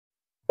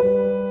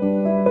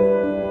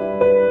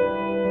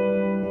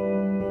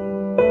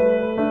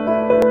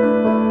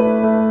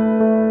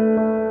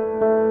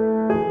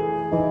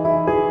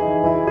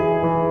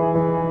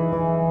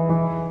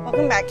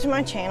to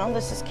my channel.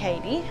 This is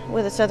Katie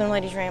with the Southern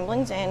Ladies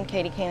Ramblings and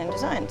KatieCannon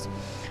Designs.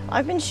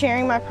 I've been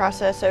sharing my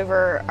process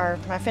over, or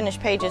my finished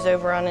pages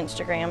over on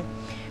Instagram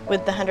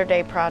with the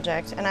 100-day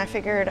project, and I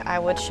figured I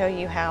would show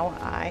you how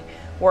I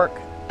work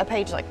a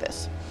page like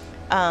this.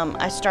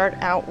 I start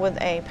out with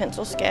a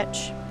pencil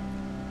sketch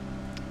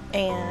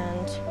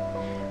and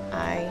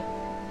I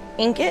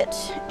ink it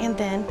and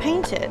then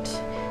paint it.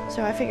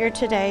 So I figured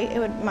today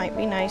it might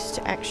be nice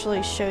to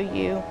actually show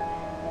you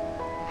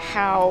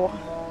how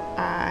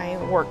I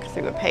work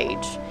through a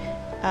page.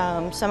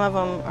 Some of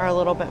them are a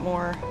little bit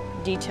more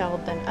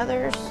detailed than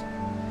others.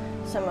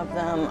 Some of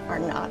them are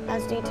not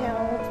as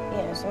detailed.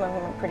 You know, some of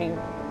them are pretty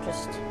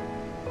just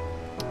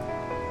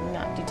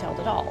not detailed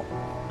at all.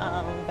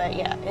 But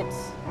yeah,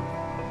 it's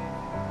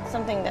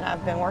something that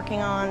I've been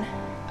working on.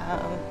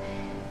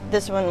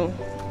 This one,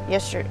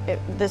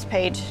 this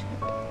page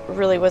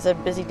really was a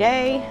busy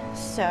day,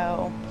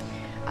 so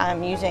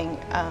I'm using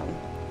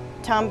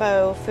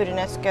Tombow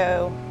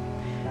Futunesco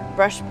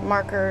brush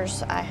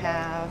markers. I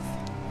have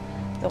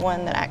the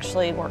one that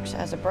actually works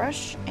as a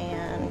brush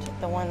and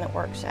the one that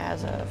works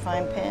as a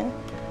fine pen.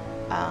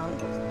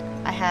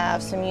 I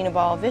have some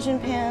Uniball Vision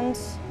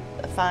pens,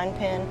 a fine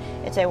pen.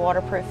 It's a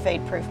waterproof,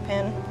 fade-proof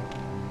pen.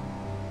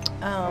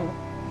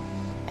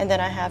 And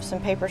then I have some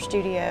Paper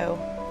Studio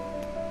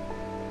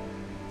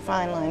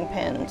fine line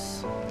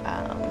pens.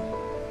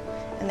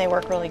 And they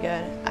work really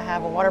good. I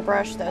have a water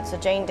brush that's a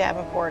Jane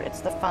Davenport. It's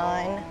the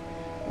fine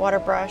water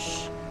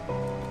brush.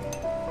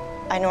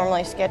 I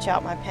normally sketch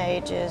out my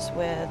pages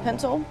with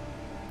pencil.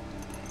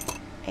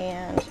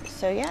 And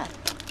so yeah,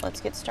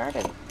 let's get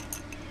started.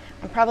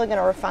 I'm probably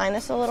gonna refine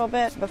this a little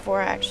bit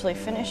before I actually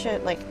finish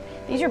it. Like,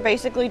 these are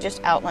basically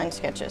just outline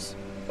sketches.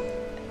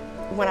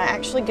 When I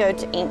actually go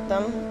to ink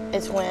them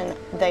is when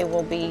they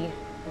will be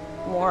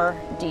more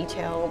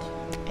detailed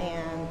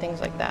and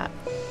things like that.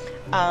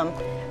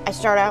 I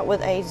start out with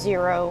a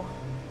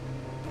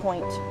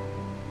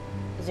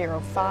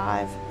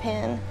 0.05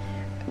 pen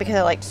because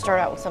I like to start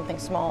out with something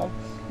small.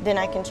 Then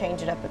I can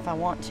change it up if I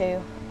want to.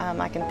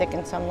 I can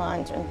thicken some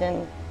lines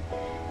and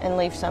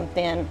leave some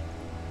thin.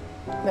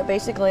 But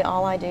basically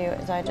all I do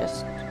is I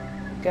just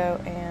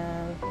go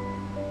and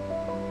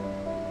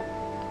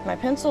my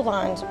pencil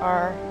lines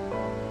are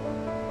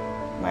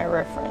my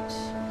reference.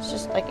 It's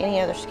just like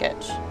any other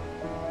sketch.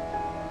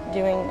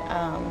 Doing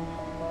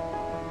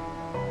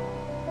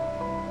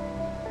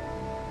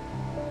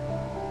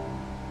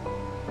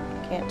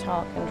can't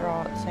talk and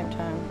draw at the same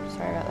time.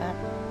 Sorry about that.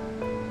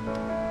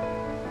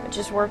 But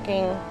just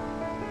working.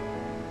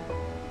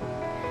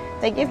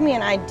 They give me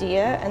an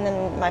idea, and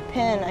then my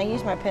pen, I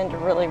use my pen to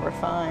really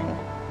refine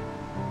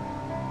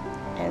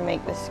and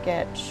make the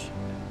sketch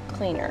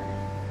cleaner.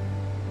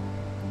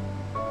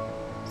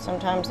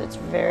 Sometimes it's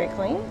very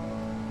clean.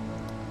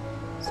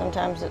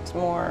 Sometimes it's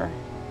more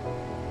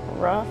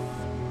rough.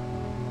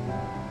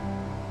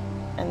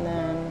 And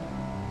then,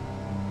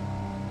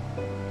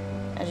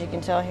 as you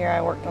can tell here,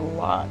 I worked a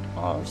lot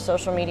of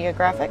social media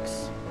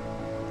graphics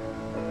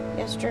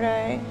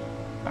yesterday.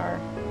 I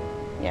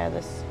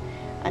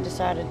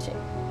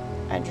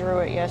drew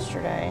it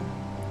yesterday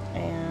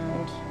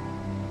and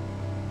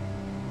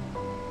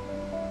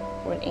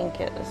would ink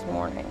it this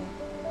morning.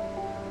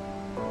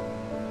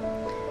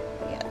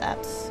 Yeah,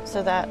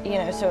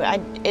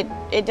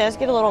 it does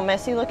get a little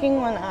messy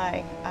looking when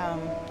I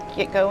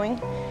get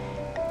going.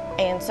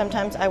 And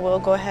sometimes I will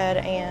go ahead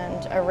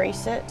and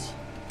erase it.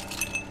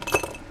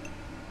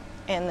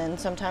 And then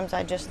sometimes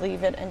I just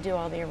leave it and do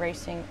all the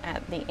erasing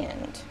at the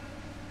end.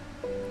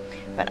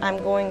 But I'm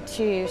going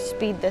to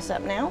speed this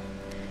up now,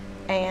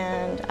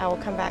 and I will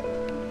come back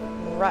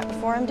right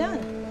before I'm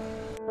done.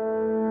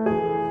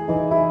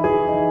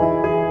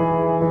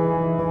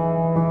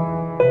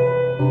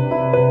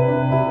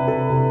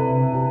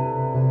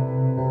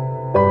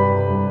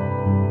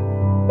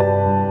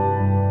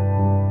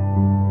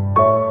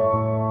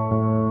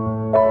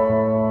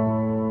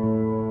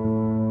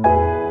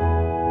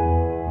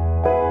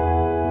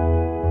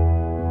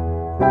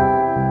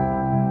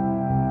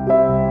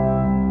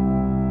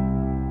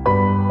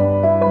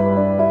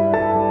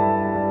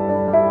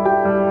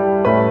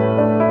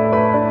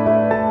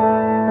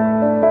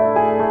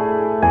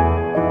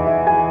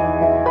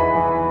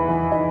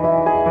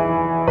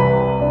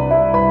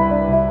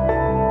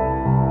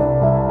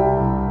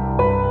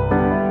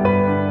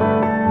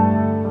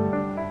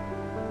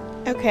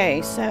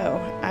 Okay, so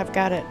I've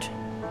got it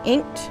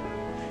inked,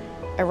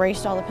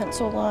 erased all the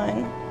pencil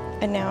line,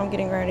 and now I'm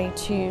getting ready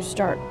to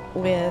start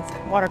with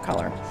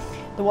watercolor.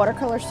 The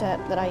watercolor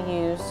set that I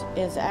use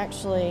is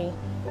actually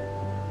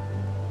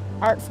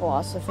Art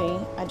Philosophy.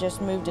 I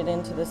just moved it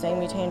into this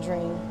Amy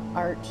Tangerine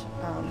art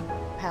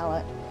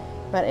palette,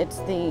 but it's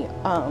the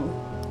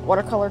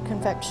Watercolor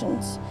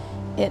Confections.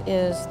 It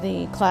is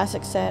the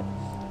classic set,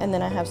 and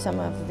then I have some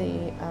of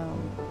the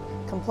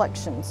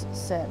complexions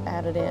set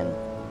added in.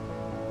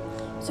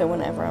 So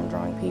whenever I'm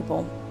drawing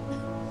people.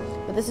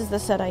 But this is the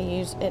set I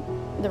use.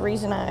 The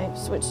reason I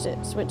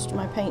switched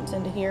my paints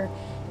into here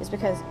is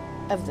because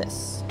of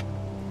this.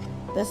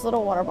 This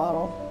little water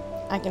bottle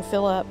I can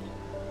fill up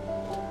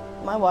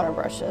my water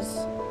brushes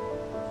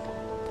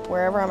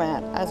wherever I'm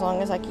at. As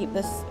long as I keep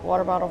this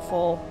water bottle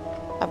full,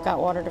 I've got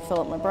water to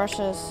fill up my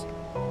brushes.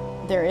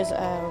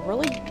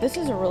 This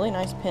is a really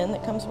nice pen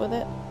that comes with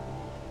it,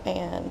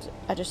 and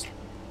I just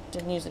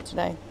didn't use it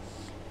today.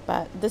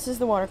 But this is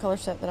the watercolor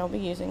set that I'll be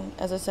using.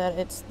 As I said,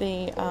 it's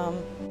the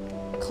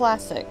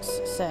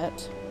Classics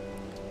set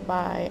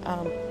by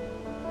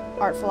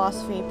Art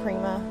Philosophy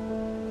Prima,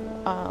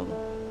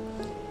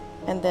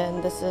 and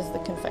then this is the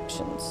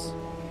Confections.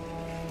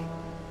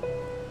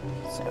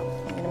 So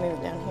I'm going to move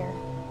it down here,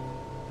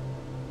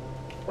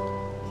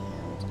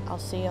 and I'll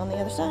see you on the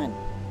other side.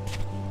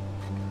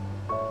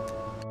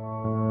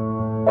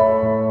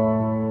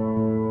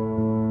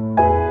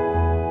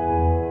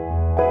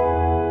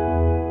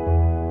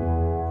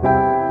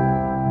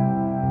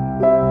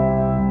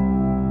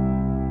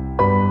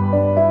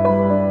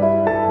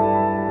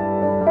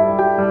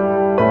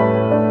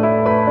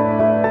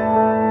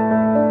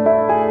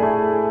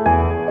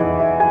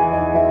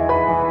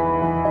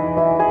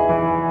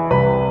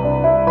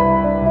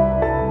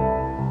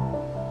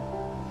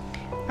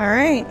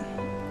 Alright,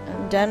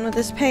 I'm done with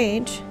this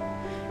page.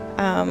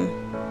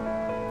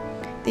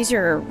 These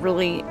are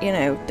really,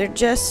 they're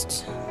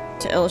just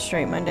to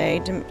illustrate my day,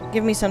 to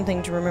give me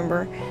something to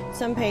remember.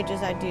 Some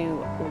pages I do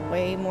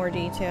way more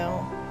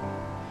detail.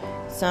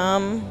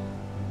 Some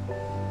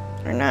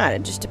are not.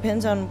 It just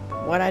depends on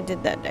what I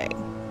did that day.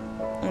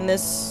 And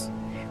this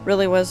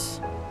really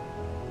was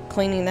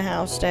cleaning the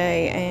house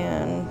day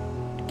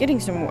and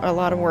getting a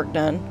lot of work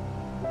done.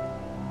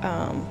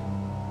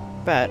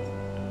 But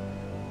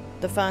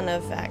the fun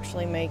of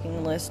actually making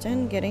the list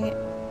and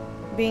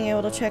being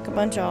able to check a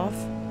bunch off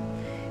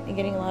and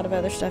getting a lot of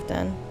other stuff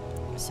done.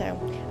 So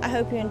I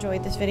hope you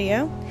enjoyed this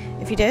video.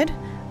 If you did,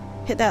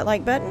 hit that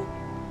like button,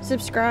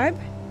 subscribe,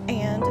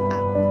 and